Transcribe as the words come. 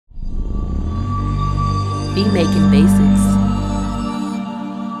Beat Making Basics.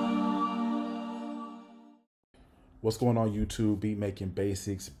 What's going on YouTube? Beat Making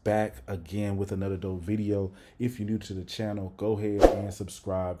Basics back again with another dope video. If you're new to the channel, go ahead and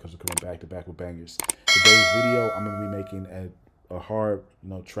subscribe because we're coming back to back with bangers. Today's video, I'm gonna be making a hard,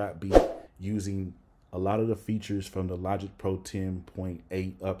 trap beat using a lot of the features from the Logic Pro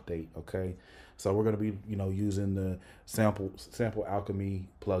 10.8 update. Okay, so we're gonna be, using the sample alchemy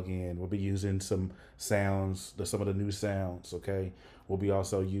plugin. We'll be using some sounds, some of the new sounds. Okay, we'll be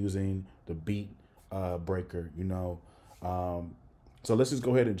also using the beat breaker, so let's just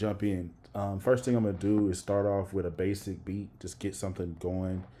go ahead and jump in. First thing I'm gonna do is start off with a basic beat, just get something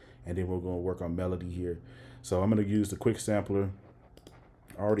going, and then we're gonna work on melody here. So I'm gonna use the quick sampler.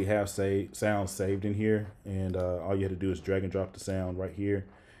 I already have sounds saved in here, and all you have to do is drag and drop the sound right here,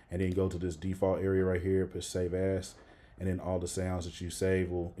 and then go to this default area right here, push save as, and then all the sounds that you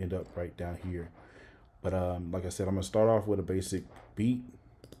save will end up right down here. But like I said, I'm gonna start off with a basic beat,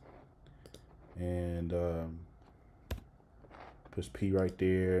 and push P right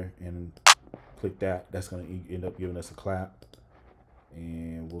there and click that. That's going to end up giving us a clap,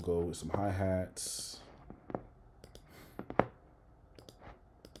 and we'll go with some hi-hats.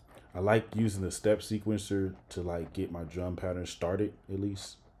 I like using the step sequencer to get my drum pattern started at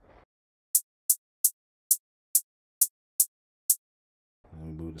least. Let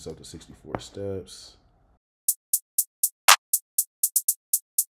me move this up to 64 steps.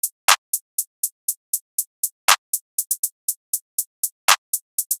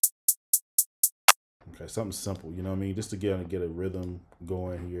 Okay, something simple, you know what I mean? Just to get a rhythm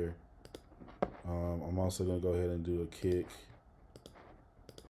going here. I'm also gonna go ahead and do a kick.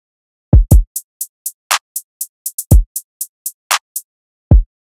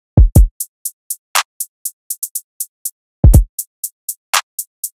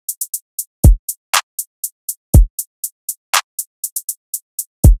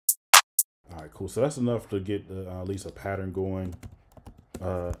 All right, cool. So that's enough to get at least a pattern going,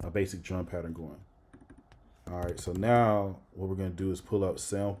 a basic drum pattern going. All right, so now what we're gonna do is pull up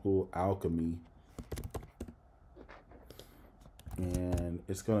Sample Alchemy, and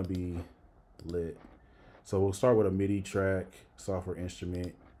it's gonna be lit. So we'll start with a MIDI track, software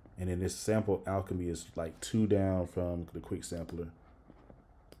instrument, and then this Sample Alchemy is like 2 down from the quick sampler.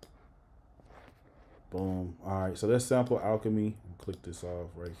 Boom. All right, so that's Sample Alchemy. Click this off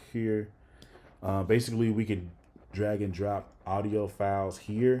right here. Basically, we can drag and drop audio files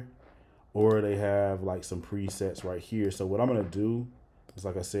here, or they have like some presets right here. So what I'm gonna do is,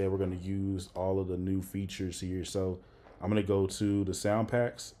 like I said, we're gonna use all of the new features here. So I'm gonna go to the sound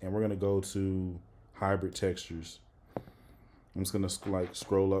packs, and we're gonna go to hybrid textures. I'm just gonna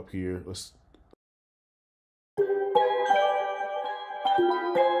scroll up here. Let's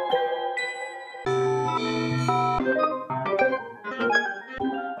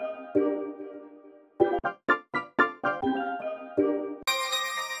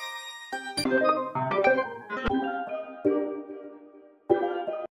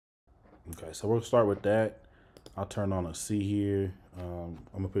Okay, so we'll start with that. I'll turn on a C here. I'm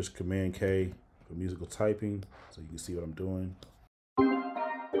gonna push Command K for musical typing so you can see what I'm doing.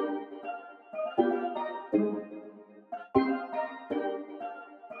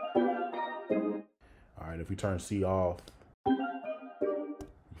 All right, if we turn C off, you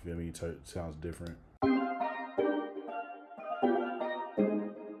feel me? It sounds different.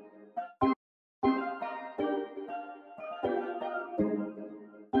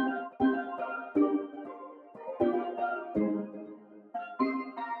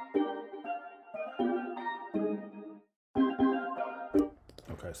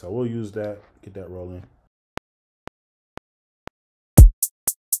 Okay, so we'll use that, get that rolling.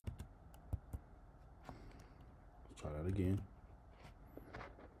 Let's try that again.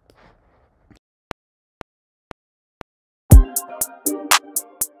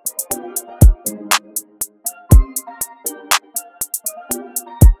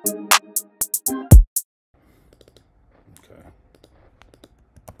 Okay.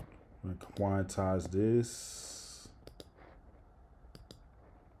 I'm gonna quantize this.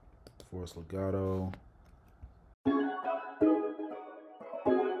 Force legato.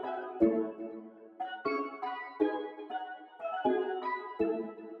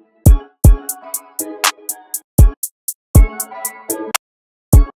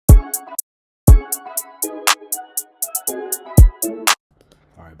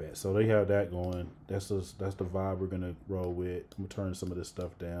 All right, bet. So they have that going. That's the vibe we're gonna roll with. I'm gonna turn some of this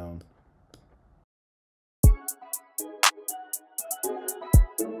stuff down.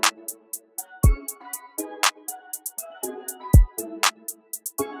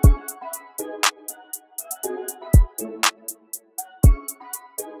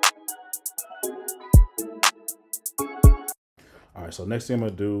 right, so next thing I'm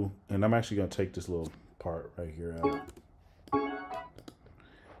gonna do, and I'm actually gonna take this little part right here out.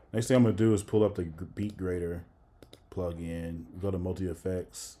 Next thing I'm gonna do is pull up the Beat Grader plugin, go to Multi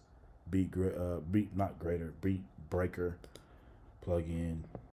Effects, Beat Breaker plugin.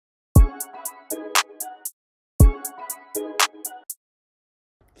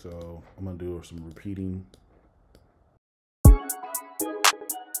 So I'm gonna do some repeating.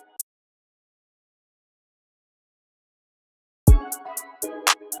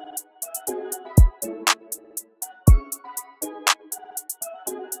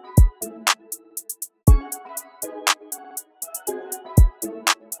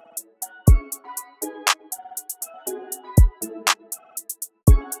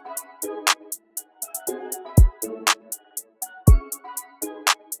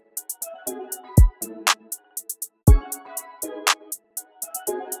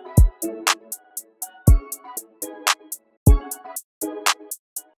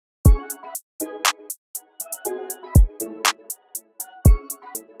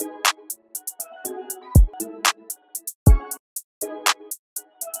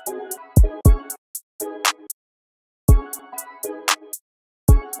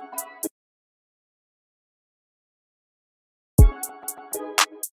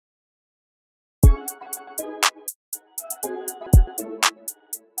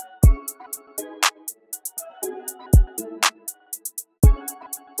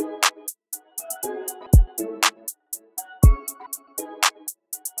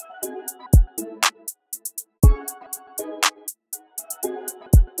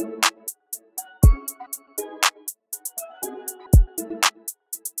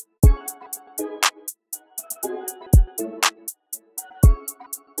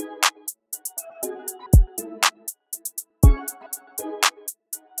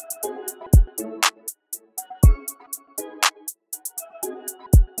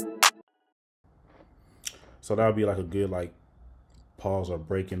 So that would be like a good like pause or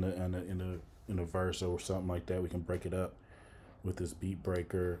break in the verse or something like that. We can break it up with this Beat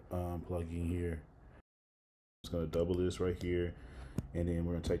Breaker plugin here. I'm just gonna double this right here, and then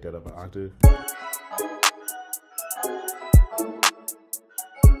we're gonna take that up an octave.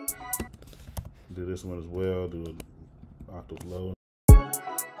 Do this one as well. Do an octave low.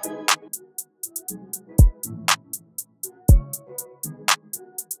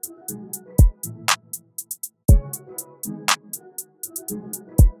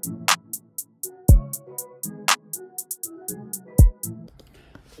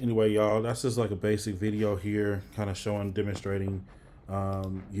 Anyway, y'all, that's just like a basic video here, kind of demonstrating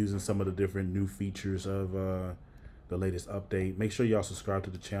using some of the different new features of the latest update. Make sure y'all subscribe to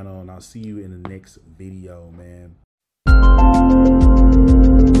the channel, and I'll see you in the next video, man.